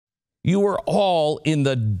You are all in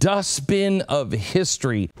the dustbin of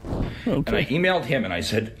history. Okay. And I emailed him and I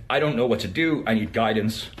said, I don't know what to do. I need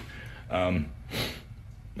guidance.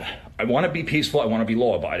 I want to be peaceful. I want to be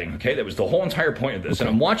law-abiding. Okay, that was the whole entire point of this. Okay.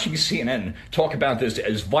 And I'm watching CNN talk about this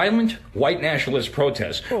as violent white nationalist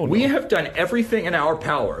protests. Oh, no. We have done everything in our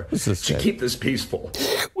power to keep this peaceful.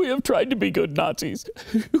 We have tried to be good Nazis.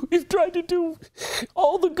 We've tried to do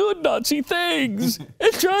all the good Nazi things.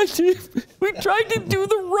 We've tried to do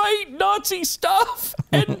the right Nazi stuff.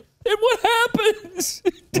 And what happens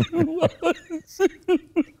to us?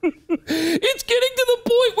 It's getting to the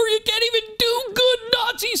point where you can't even do good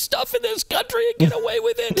Nazi stuff in this country and get away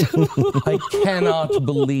with it. I cannot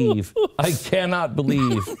believe. I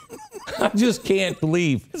just can't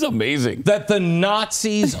believe. It's amazing that the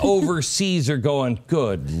Nazis overseas are going,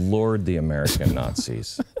 good Lord, the American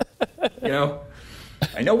Nazis. You know,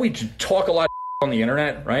 I know we talk a lot on the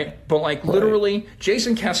internet, right? But like literally,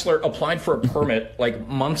 Jason Kessler applied for a permit like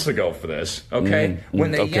months ago for this, okay? When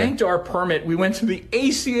they yanked our permit, we went to the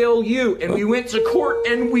ACLU and we went to court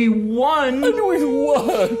and we won.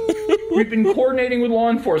 We've been coordinating with law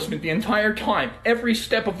enforcement the entire time. Every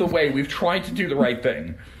step of the way, we've tried to do the right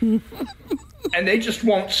thing. And they just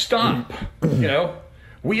won't stop, you know?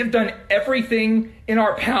 We have done everything in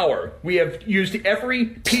our power. We have used every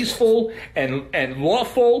peaceful and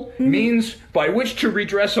lawful means by which to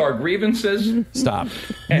redress our grievances. Stop.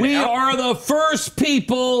 We are the first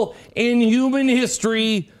people in human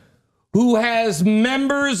history who has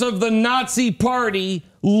members of the Nazi Party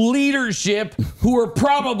leadership who are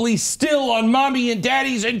probably still on mommy and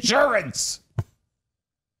daddy's insurance.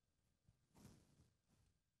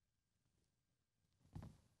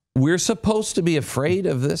 We're supposed to be afraid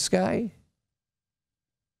of this guy?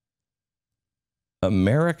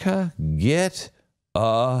 America, get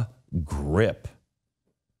a grip.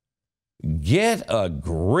 Get a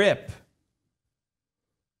grip.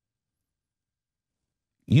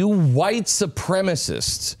 You white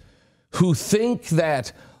supremacists who think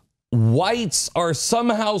that whites are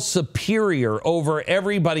somehow superior over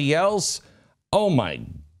everybody else, oh my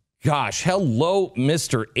gosh, hello,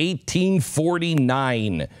 Mr.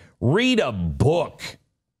 1849. Read a book.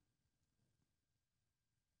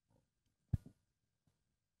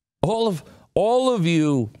 All of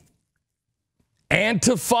you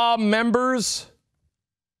Antifa members,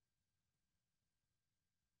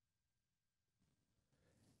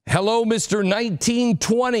 hello, Mr.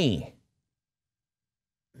 1920.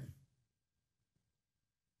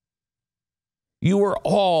 You are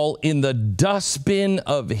all in the dustbin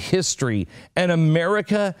of history, and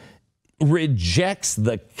America rejects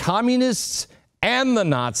the communists and the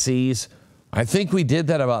Nazis. I think we did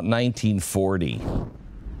that about 1940.